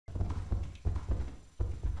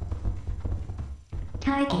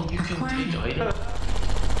Target acquired.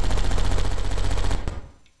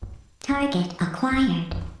 Target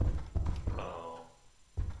acquired. Oh.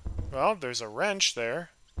 Well, there's a wrench there.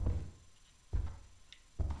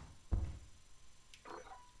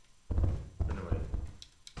 Anyway.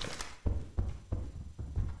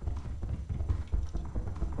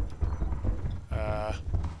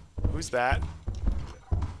 Who's that?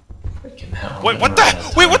 Freaking hell. Wait, what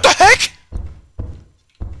the? Wait, what the heck?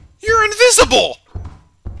 You're invisible!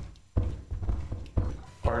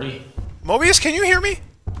 Party? Mobius, can you hear me?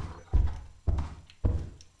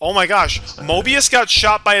 Oh my gosh, Mobius got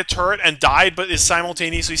shot by a turret and died, but is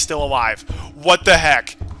simultaneously still alive. What the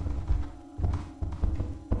heck?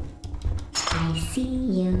 I see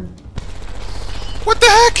you. What the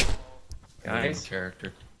heck? Guys,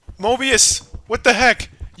 character. Mobius, what the heck?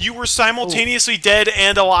 You were simultaneously dead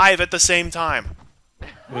and alive at the same time.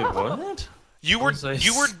 Wait, what? You were Was I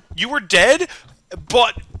you were dead,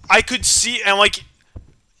 but I could see, and like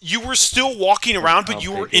you were still walking around, but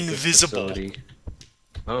you were invisible.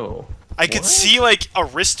 Oh. I could What? see like a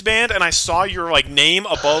wristband, and I saw your like name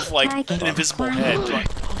above like an invisible head.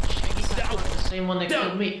 The same one that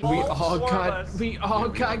killed me. We all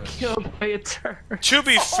got killed by a turret. To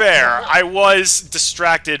be fair, I was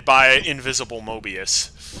distracted by invisible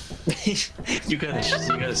Mobius. you gotta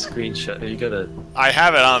screenshot. You gotta. I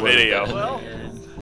have it on Wait, video. that- Well,